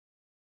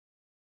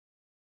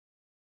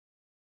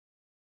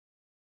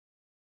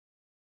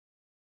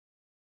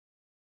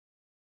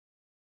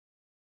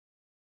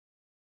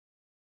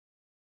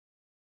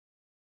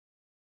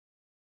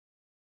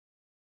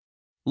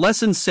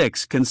Lesson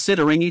 6,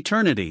 Considering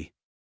Eternity.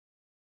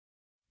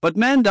 But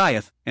man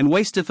dieth, and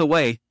wasteth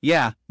away,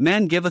 yea,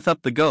 man giveth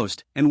up the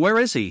ghost, and where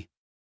is he?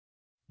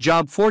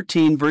 Job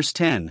 14 verse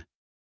 10.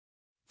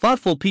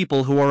 Thoughtful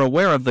people who are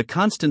aware of the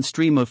constant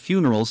stream of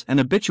funerals and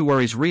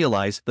obituaries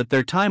realize that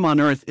their time on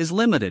earth is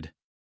limited.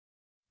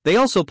 They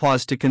also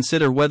pause to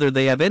consider whether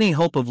they have any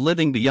hope of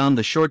living beyond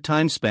the short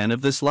time span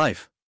of this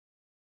life.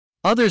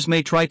 Others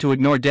may try to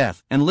ignore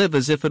death and live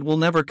as if it will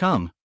never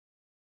come.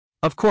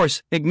 Of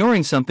course,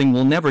 ignoring something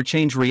will never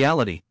change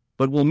reality,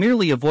 but will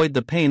merely avoid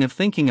the pain of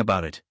thinking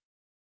about it.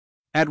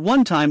 At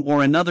one time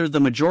or another,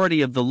 the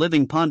majority of the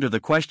living ponder the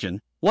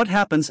question, what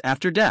happens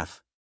after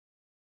death?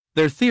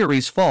 Their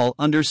theories fall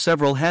under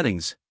several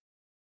headings.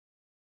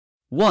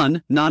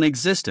 1.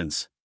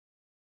 Non-existence.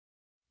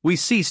 We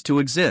cease to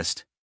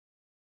exist.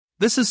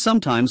 This is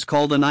sometimes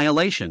called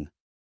annihilation.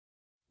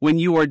 When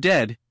you are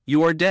dead,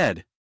 you are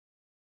dead.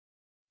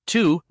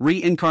 2.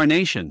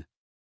 Reincarnation.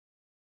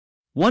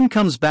 One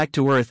comes back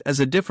to Earth as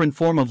a different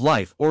form of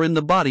life or in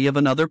the body of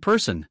another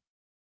person.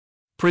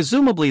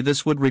 Presumably,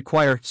 this would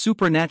require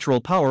supernatural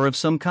power of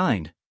some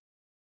kind.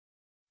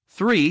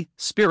 3.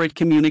 Spirit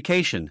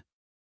communication.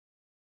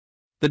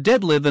 The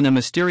dead live in a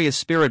mysterious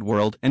spirit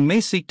world and may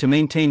seek to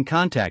maintain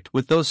contact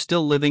with those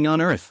still living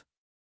on Earth.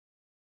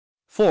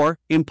 4.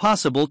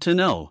 Impossible to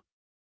know.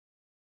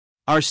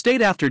 Our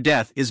state after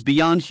death is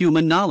beyond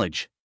human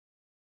knowledge.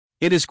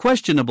 It is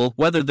questionable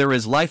whether there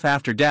is life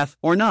after death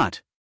or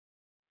not.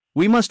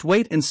 We must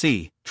wait and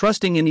see,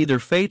 trusting in either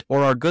fate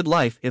or our good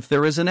life if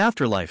there is an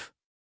afterlife.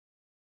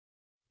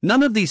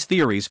 None of these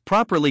theories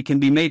properly can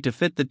be made to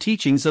fit the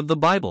teachings of the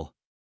Bible.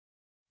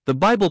 The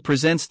Bible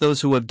presents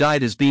those who have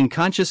died as being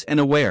conscious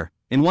and aware,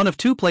 in one of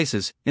two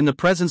places, in the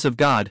presence of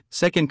God,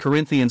 2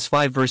 Corinthians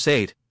 5 verse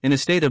 8, in a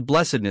state of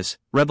blessedness,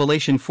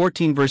 Revelation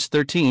 14 verse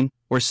 13,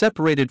 or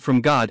separated from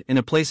God in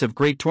a place of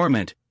great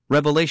torment,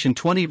 Revelation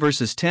 20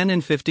 verses 10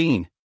 and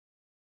 15.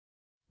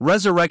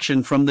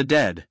 Resurrection from the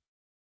dead.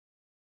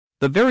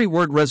 The very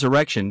word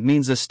resurrection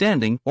means a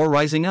standing or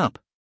rising up.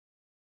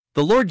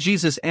 The Lord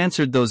Jesus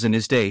answered those in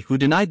his day who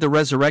denied the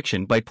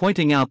resurrection by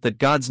pointing out that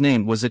God's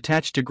name was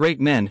attached to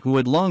great men who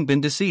had long been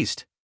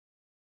deceased.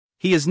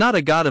 He is not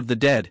a God of the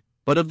dead,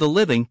 but of the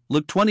living,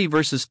 Luke 20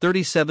 verses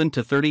 37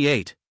 to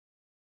 38.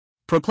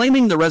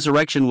 Proclaiming the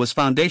resurrection was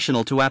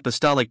foundational to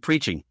apostolic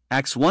preaching,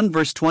 Acts 1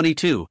 verse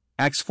 22,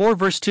 Acts 4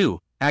 verse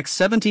 2, Acts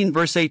 17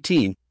 verse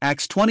 18,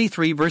 Acts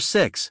 23 verse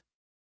 6.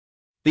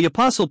 The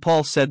Apostle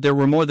Paul said there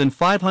were more than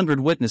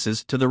 500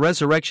 witnesses to the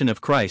resurrection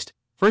of Christ,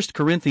 1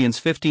 Corinthians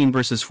 15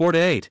 verses 4 to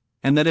 8,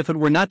 and that if it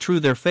were not true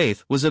their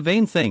faith was a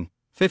vain thing,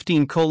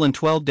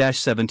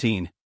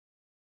 15:12-17.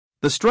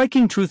 The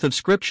striking truth of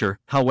Scripture,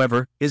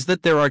 however, is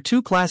that there are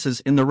two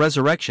classes in the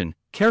resurrection,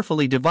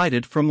 carefully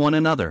divided from one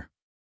another.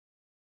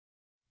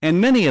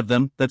 And many of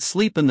them that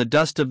sleep in the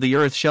dust of the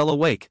earth shall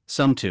awake,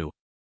 some to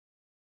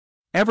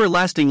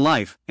everlasting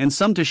life, and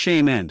some to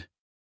shame and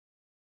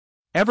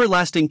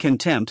everlasting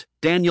contempt,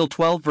 Daniel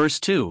 12 verse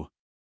 2.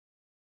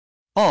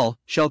 All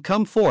shall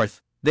come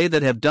forth, they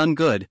that have done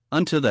good,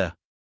 unto the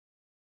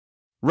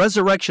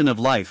resurrection of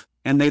life,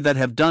 and they that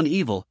have done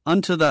evil,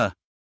 unto the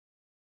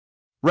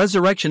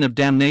resurrection of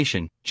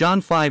damnation, John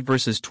 5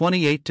 verses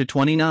 28 to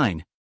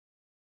 29.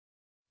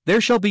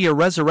 There shall be a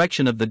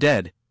resurrection of the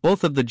dead,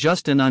 both of the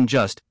just and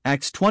unjust,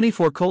 Acts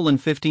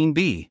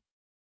 24:15b.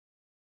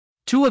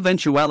 Two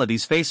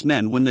eventualities face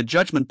men when the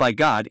judgment by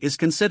God is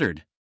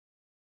considered.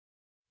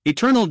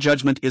 Eternal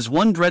judgment is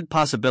one dread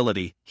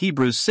possibility,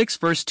 Hebrews 6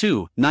 verse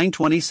 2,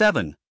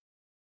 9:27.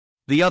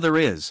 The other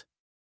is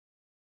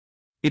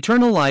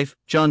eternal life,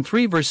 John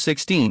 3 verse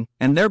 16,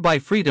 and thereby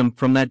freedom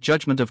from that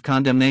judgment of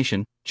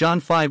condemnation, John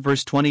 5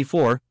 verse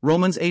 24,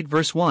 Romans 8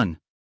 verse 1.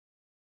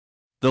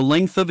 The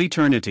length of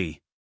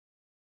eternity.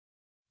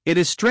 It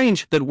is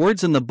strange that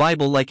words in the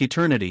Bible like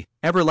eternity,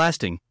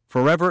 everlasting,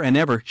 forever and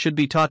ever should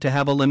be taught to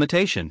have a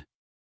limitation.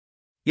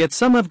 Yet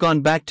some have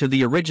gone back to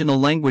the original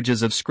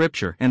languages of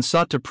Scripture and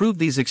sought to prove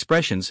these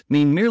expressions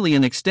mean merely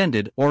an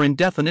extended or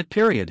indefinite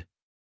period.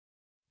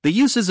 The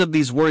uses of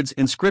these words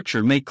in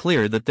Scripture make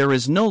clear that there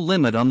is no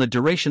limit on the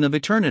duration of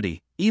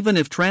eternity, even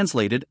if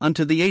translated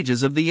unto the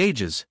ages of the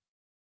ages.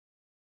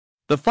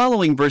 The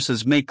following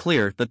verses make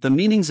clear that the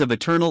meanings of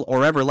eternal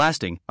or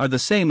everlasting are the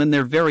same in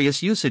their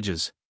various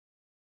usages.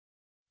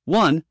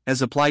 1.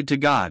 As applied to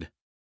God.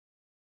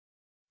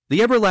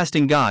 The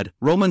everlasting God,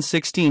 Romans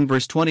 16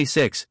 verse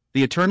 26,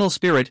 the eternal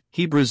Spirit,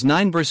 Hebrews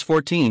 9 verse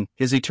 14,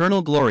 His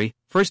eternal glory,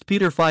 1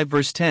 Peter 5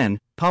 verse 10,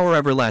 power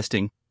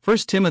everlasting, 1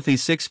 Timothy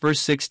 6 verse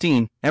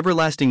 16,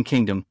 everlasting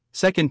kingdom,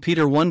 2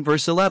 Peter 1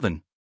 verse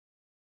 11.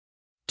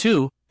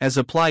 2. As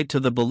applied to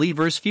the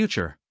believer's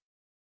future.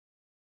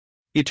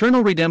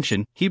 Eternal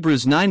redemption,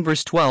 Hebrews 9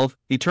 verse 12,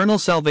 eternal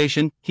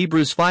salvation,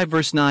 Hebrews 5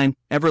 verse 9,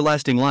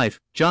 everlasting life,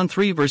 John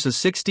 3 verses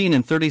 16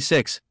 and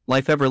 36,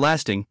 life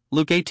everlasting,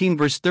 Luke 18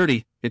 verse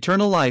 30,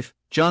 eternal life,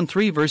 John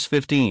 3 verse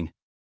 15.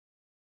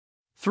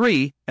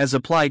 3. As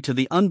applied to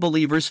the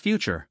unbeliever's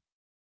future.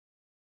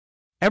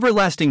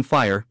 everlasting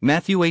fire,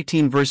 Matthew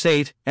 18 verse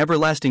 8,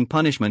 everlasting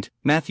punishment,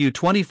 Matthew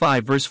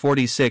 25 verse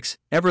 46,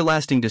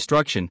 everlasting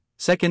destruction,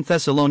 2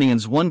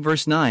 Thessalonians 1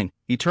 verse 9,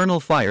 eternal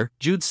fire,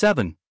 Jude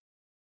 7.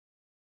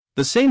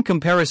 The same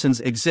comparisons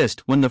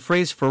exist when the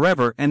phrase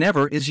forever and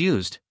ever is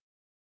used.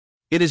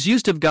 It is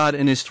used of God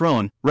and His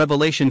throne,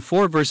 Revelation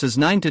 4 verses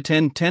 9 to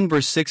 10, 10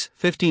 verse 6,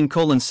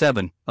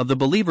 15:7, of the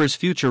believer's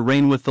future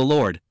reign with the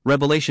Lord,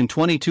 Revelation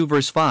 22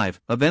 verse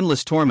 5, of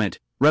endless torment,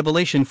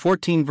 Revelation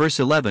 14 verse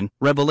 11,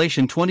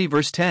 Revelation 20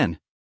 verse 10.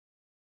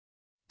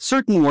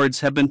 Certain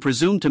words have been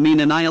presumed to mean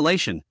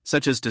annihilation,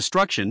 such as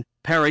destruction,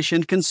 perish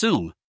and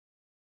consume.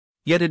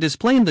 Yet it is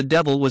plain the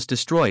devil was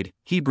destroyed,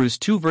 Hebrews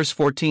 2 verse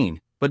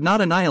 14, but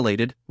not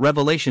annihilated,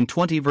 Revelation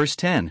 20 verse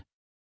 10.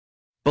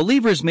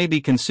 Believers may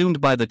be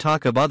consumed by the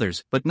talk of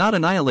others but not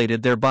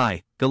annihilated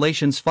thereby,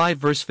 Galatians 5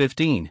 verse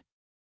 15.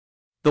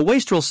 The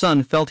wastrel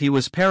son felt he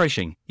was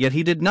perishing, yet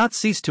he did not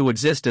cease to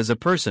exist as a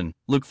person,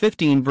 Luke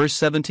 15 verse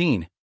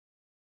 17.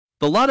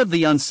 The lot of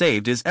the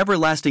unsaved is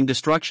everlasting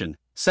destruction,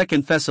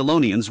 2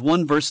 Thessalonians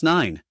 1 verse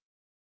 9.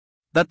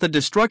 That the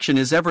destruction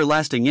is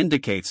everlasting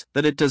indicates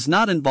that it does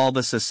not involve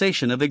a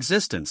cessation of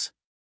existence.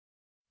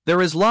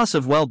 There is loss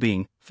of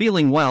well-being,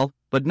 feeling well,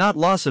 but not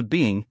loss of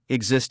being,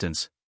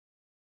 existence.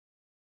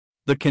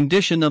 The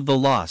condition of the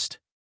lost.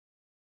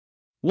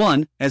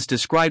 1. As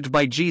described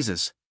by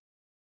Jesus.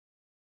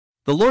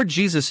 The Lord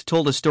Jesus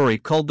told a story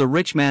called the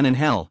rich man in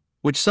hell,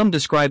 which some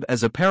describe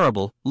as a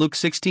parable, Luke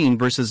 16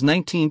 verses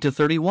 19 to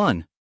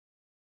 31.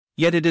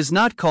 Yet it is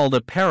not called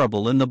a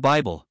parable in the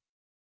Bible.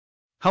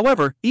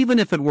 However, even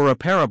if it were a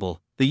parable,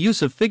 the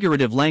use of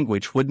figurative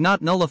language would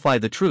not nullify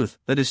the truth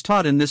that is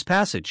taught in this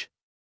passage.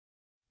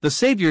 The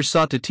Savior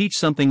sought to teach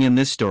something in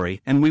this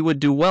story, and we would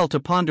do well to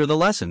ponder the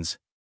lessons.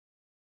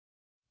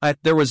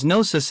 There was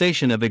no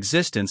cessation of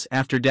existence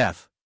after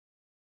death.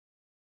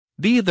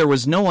 B. There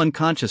was no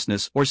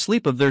unconsciousness or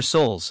sleep of their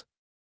souls.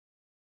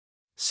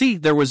 C.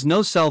 There was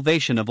no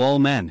salvation of all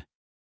men.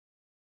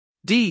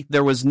 D.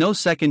 There was no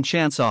second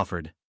chance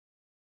offered.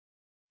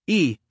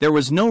 E. There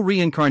was no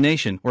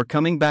reincarnation or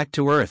coming back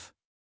to earth.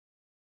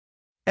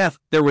 F.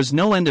 There was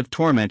no end of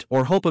torment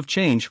or hope of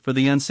change for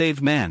the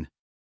unsaved man.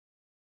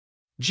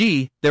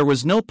 G. There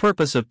was no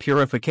purpose of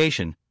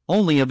purification,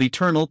 only of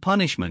eternal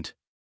punishment.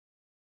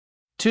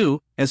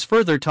 2. As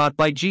further taught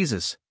by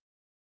Jesus.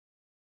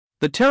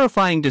 The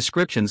terrifying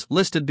descriptions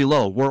listed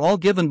below were all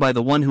given by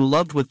the one who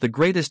loved with the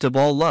greatest of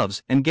all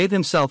loves and gave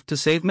himself to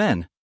save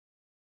men.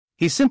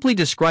 He simply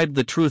described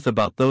the truth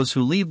about those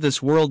who leave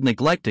this world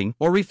neglecting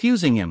or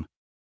refusing Him.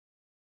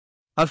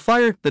 A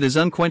fire that is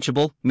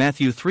unquenchable,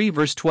 Matthew 3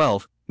 verse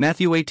 12,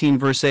 Matthew 18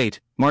 verse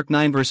 8, Mark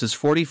 9 verses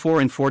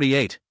 44 and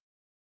 48.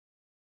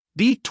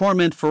 D.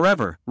 Torment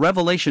forever,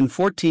 Revelation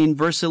 14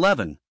 verse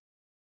 11.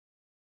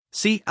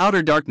 C.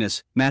 Outer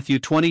darkness, Matthew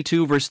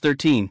 22 verse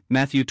 13,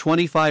 Matthew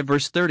 25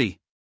 verse 30.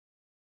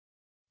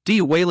 D.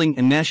 Wailing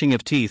and gnashing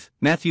of teeth,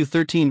 Matthew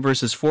 13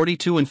 verses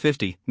 42 and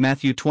 50,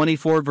 Matthew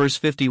 24 verse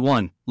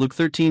 51, Luke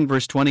 13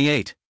 verse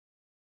 28.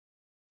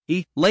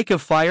 E. Lake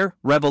of fire,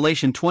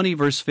 Revelation 20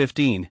 verse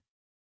 15.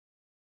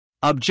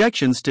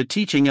 Objections to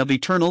teaching of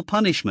eternal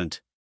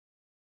punishment.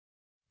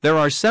 There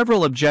are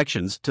several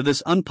objections to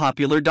this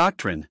unpopular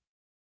doctrine.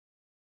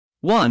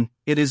 1.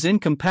 It is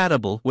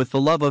incompatible with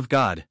the love of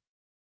God.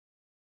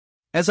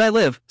 As I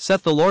live,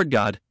 saith the Lord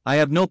God, I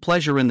have no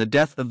pleasure in the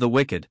death of the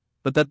wicked,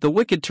 but that the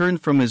wicked turn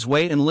from his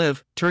way and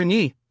live. Turn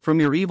ye from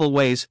your evil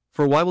ways,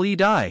 for why will ye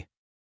die?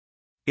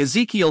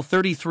 Ezekiel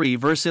 33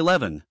 verse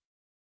 11.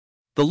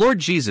 The Lord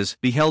Jesus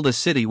beheld a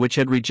city which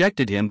had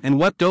rejected Him and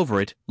wept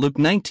over it, Luke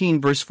 19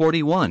 verse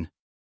 41.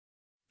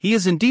 He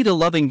is indeed a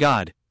loving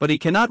God, but He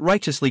cannot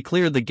righteously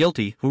clear the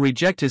guilty who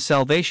reject His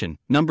salvation,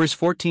 Numbers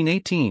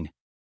 14:18.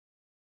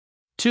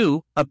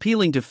 2.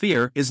 Appealing to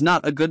fear is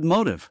not a good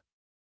motive.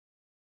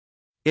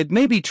 It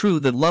may be true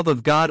that love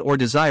of God or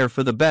desire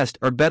for the best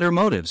are better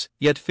motives,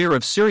 yet fear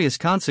of serious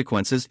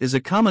consequences is a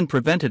common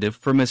preventative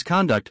for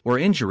misconduct or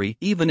injury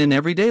even in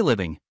everyday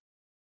living.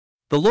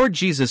 The Lord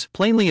Jesus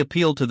plainly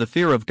appealed to the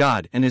fear of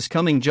God and His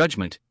coming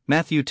judgment,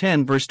 Matthew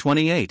 10 verse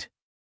 28.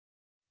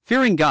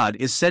 Fearing God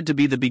is said to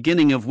be the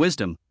beginning of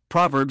wisdom,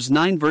 Proverbs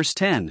 9 verse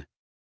 10.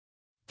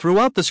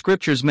 Throughout the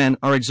Scriptures men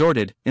are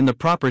exhorted, in the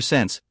proper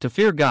sense, to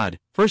fear God,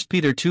 1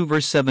 Peter 2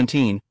 verse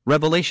 17,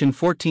 Revelation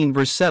 14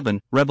 verse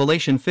 7,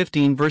 Revelation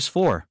 15 verse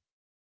 4.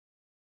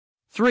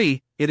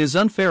 3. It is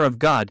unfair of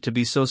God to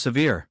be so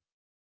severe.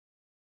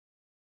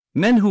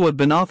 Men who have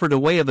been offered a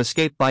way of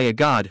escape by a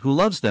God who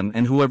loves them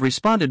and who have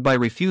responded by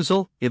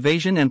refusal,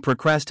 evasion and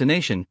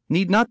procrastination,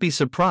 need not be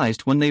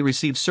surprised when they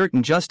receive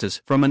certain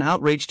justice from an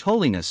outraged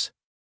holiness.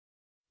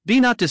 Be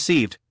not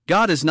deceived,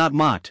 God is not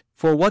mocked,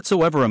 for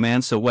whatsoever a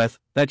man soweth,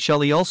 that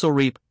shall he also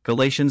reap,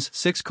 Galatians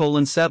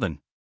 6:7.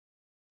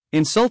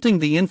 Insulting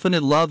the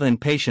infinite love and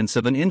patience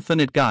of an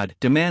infinite God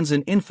demands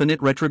an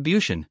infinite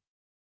retribution.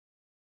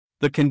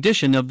 The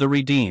condition of the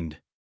redeemed.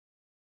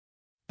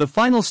 The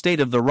final state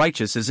of the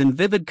righteous is in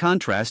vivid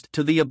contrast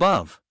to the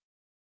above.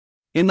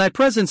 In thy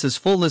presence is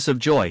fullness of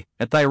joy,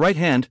 at thy right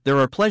hand there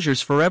are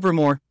pleasures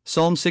forevermore,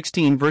 Psalm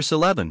 16 verse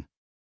 11.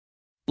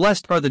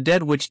 Blessed are the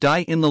dead which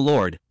die in the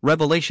Lord.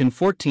 Revelation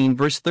 14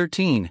 verse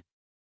 13.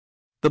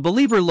 The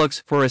believer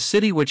looks for a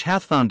city which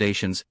hath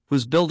foundations,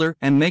 whose builder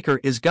and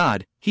maker is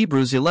God.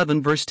 Hebrews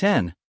 11 verse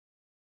 10.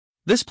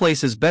 This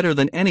place is better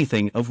than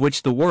anything of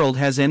which the world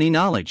has any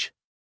knowledge.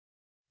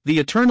 The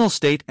eternal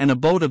state and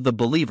abode of the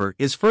believer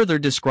is further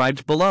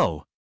described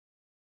below.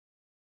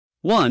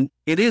 1.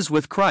 It is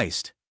with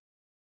Christ.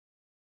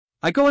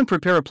 I go and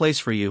prepare a place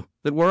for you,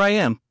 that where I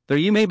am, there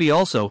ye may be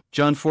also.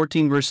 John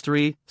 14 verse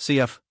 3,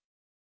 cf.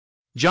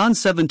 John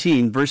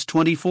 17 verse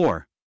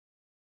 24.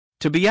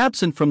 To be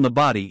absent from the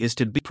body is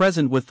to be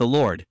present with the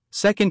Lord.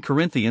 2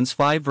 Corinthians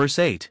 5 verse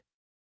 8.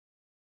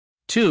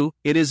 2.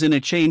 It is in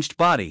a changed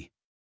body.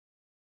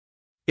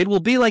 It will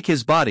be like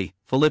his body.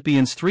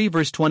 Philippians 3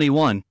 verse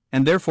 21,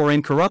 and therefore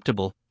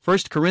incorruptible. 1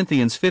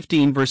 Corinthians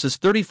 15 verses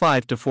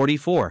 35 to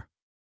 44.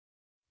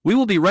 We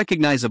will be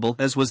recognizable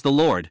as was the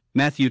Lord.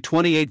 Matthew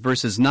 28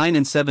 verses 9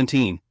 and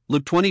 17,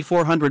 Luke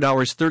 2400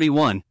 hours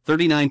 31,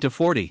 39 to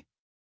 40.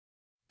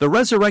 The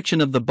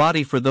resurrection of the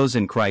body for those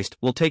in Christ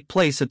will take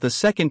place at the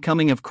second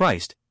coming of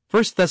Christ.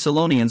 1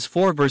 Thessalonians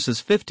 4 verses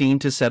 15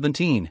 to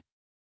 17.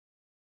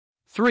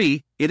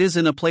 3. It is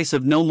in a place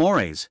of no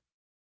mores.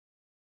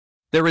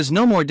 There is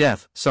no more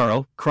death,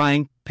 sorrow,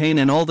 crying, pain,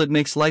 and all that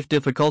makes life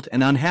difficult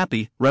and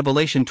unhappy.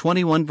 Revelation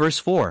 21 verse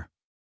 4.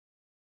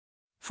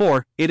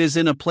 4. It is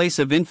in a place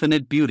of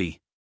infinite beauty.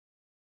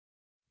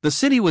 The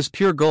city was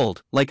pure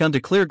gold, like unto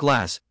clear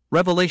glass.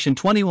 Revelation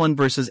 21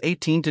 verses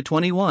 18 to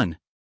 21.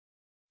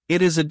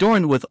 It is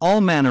adorned with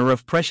all manner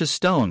of precious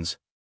stones.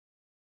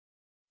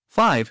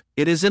 5.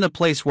 It is in a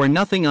place where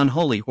nothing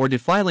unholy or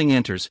defiling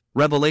enters.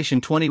 Revelation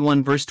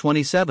 21 verse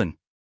 27.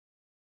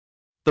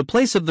 The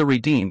place of the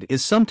redeemed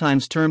is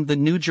sometimes termed the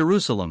New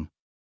Jerusalem.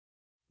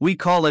 We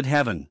call it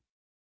heaven.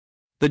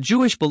 The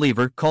Jewish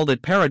believer called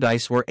it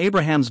paradise or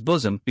Abraham's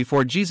bosom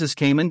before Jesus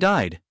came and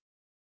died.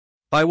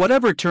 By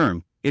whatever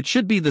term, it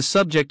should be the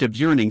subject of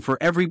yearning for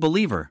every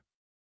believer.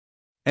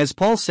 As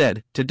Paul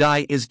said, to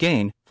die is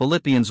gain.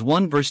 Philippians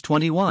 1 verse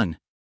 21.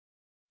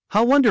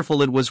 How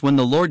wonderful it was when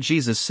the Lord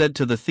Jesus said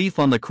to the thief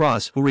on the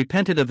cross who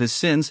repented of his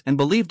sins and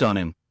believed on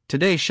him,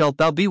 "Today shalt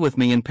thou be with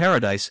me in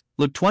paradise."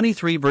 Luke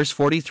 23 verse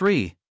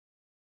 43.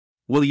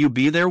 Will you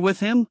be there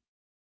with him?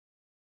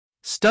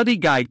 Study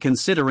Guide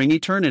Considering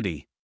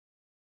Eternity.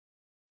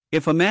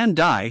 If a man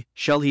die,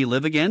 shall he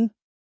live again?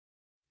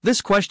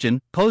 This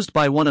question, posed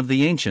by one of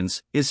the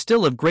ancients, is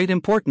still of great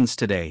importance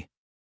today.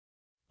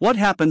 What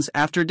happens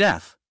after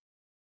death?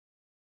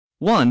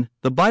 1.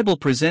 The Bible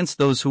presents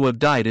those who have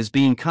died as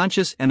being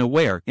conscious and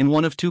aware in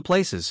one of two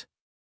places.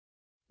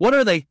 What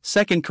are they?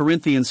 2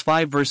 Corinthians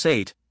 5 verse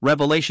 8,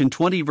 Revelation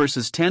 20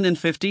 verses 10 and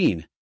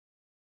 15.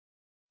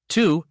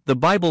 2. The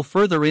Bible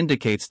further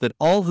indicates that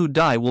all who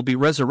die will be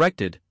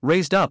resurrected,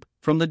 raised up,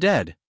 from the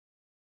dead.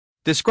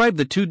 Describe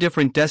the two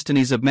different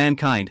destinies of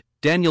mankind.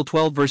 Daniel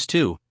 12 verse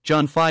 2,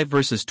 John 5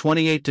 verses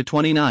 28 to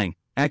 29,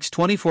 Acts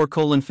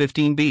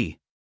 24:15b.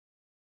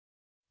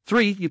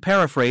 3. You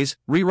paraphrase,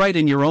 rewrite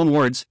in your own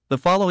words, the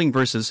following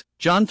verses,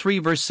 John 3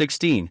 verse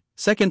 16,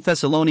 2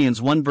 Thessalonians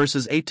 1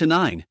 verses 8 to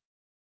 9.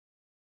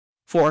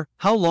 4.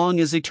 How long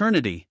is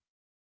eternity?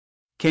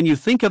 Can you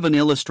think of an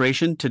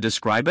illustration to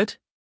describe it?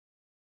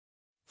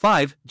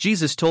 5.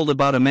 Jesus told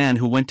about a man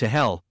who went to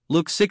hell,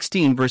 Luke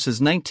 16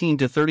 verses 19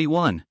 to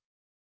 31.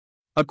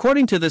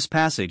 According to this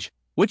passage,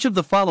 which of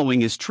the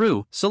following is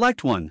true?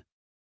 Select one.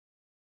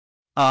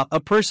 A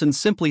person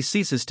simply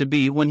ceases to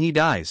be when he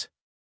dies.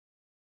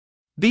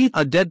 B.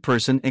 A dead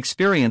person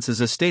experiences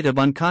a state of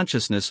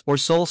unconsciousness or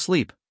soul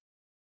sleep.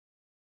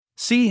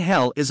 C.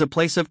 Hell is a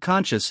place of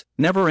conscious,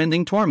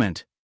 never-ending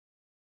torment.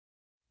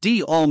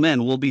 D. All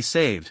men will be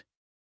saved.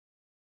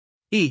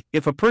 E.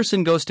 If a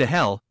person goes to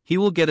hell, he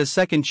will get a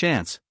second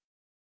chance.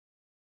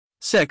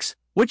 6.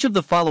 Which of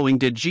the following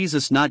did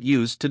Jesus not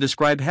use to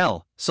describe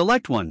hell?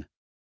 Select one.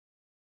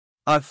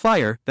 A.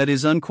 Fire that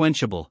is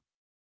unquenchable.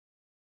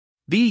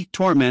 B.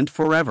 Torment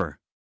forever.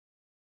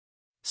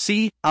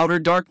 C. Outer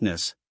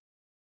darkness.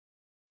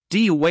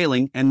 D.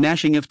 Wailing and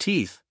gnashing of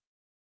teeth.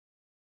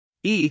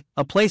 E.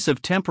 A place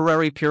of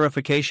temporary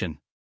purification.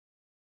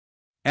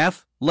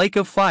 F. Lake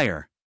of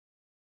fire.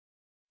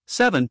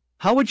 7.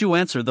 How would you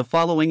answer the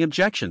following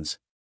objections?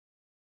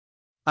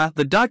 A.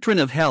 The doctrine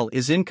of hell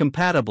is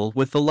incompatible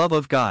with the love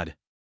of God.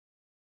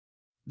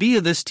 B.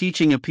 This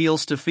teaching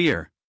appeals to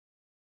fear.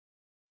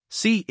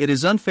 C. It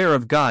is unfair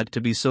of God to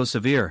be so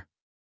severe.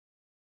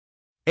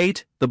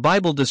 8. The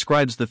Bible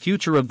describes the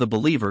future of the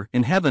believer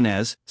in heaven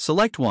as,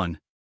 select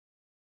one.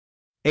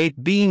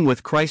 8. Being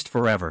with Christ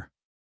forever.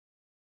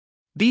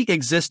 B.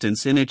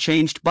 Existence in a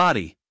changed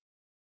body.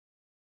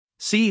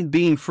 C.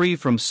 Being free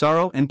from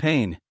sorrow and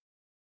pain.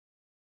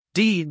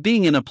 D.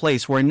 Being in a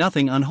place where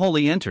nothing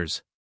unholy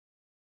enters.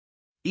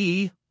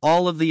 E.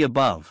 All of the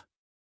above.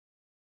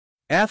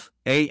 F,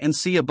 A, and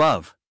C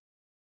above.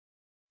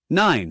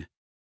 9.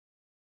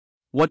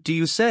 What do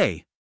you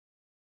say?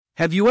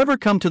 Have you ever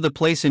come to the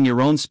place in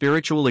your own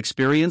spiritual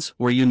experience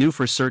where you knew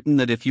for certain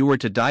that if you were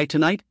to die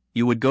tonight,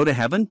 you would go to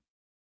heaven?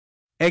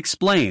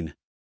 Explain.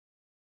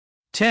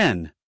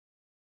 10.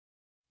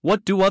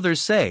 What do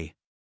others say?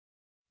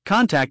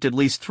 Contact at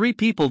least 3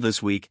 people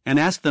this week and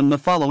ask them the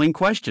following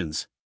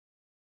questions.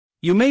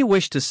 You may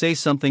wish to say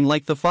something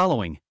like the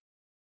following.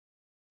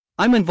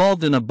 I'm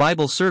involved in a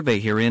Bible survey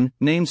here in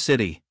name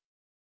city.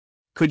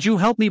 Could you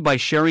help me by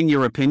sharing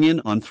your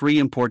opinion on 3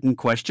 important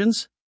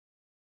questions?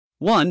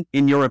 1.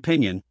 In your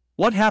opinion,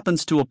 what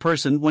happens to a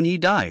person when he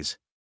dies?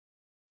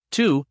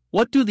 2.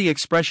 What do the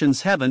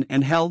expressions heaven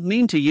and hell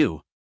mean to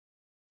you?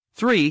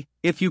 3.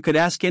 If you could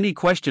ask any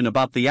question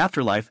about the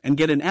afterlife and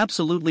get an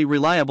absolutely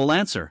reliable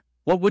answer,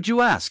 what would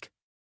you ask?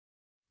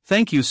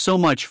 Thank you so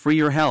much for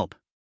your help.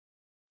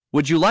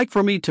 Would you like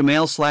for me to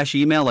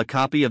mail/email a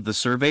copy of the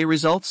survey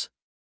results?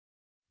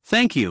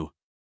 Thank you.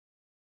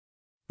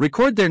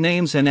 Record their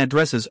names and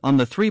addresses on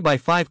the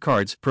 3x5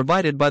 cards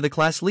provided by the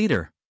class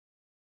leader.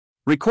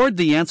 Record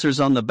the answers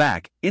on the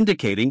back,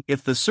 indicating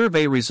if the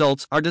survey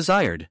results are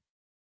desired.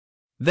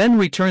 Then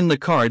return the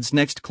cards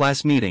next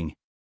class meeting.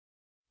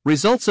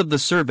 Results of the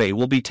survey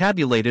will be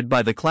tabulated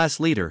by the class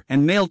leader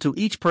and mailed to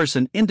each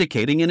person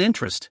indicating an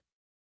interest.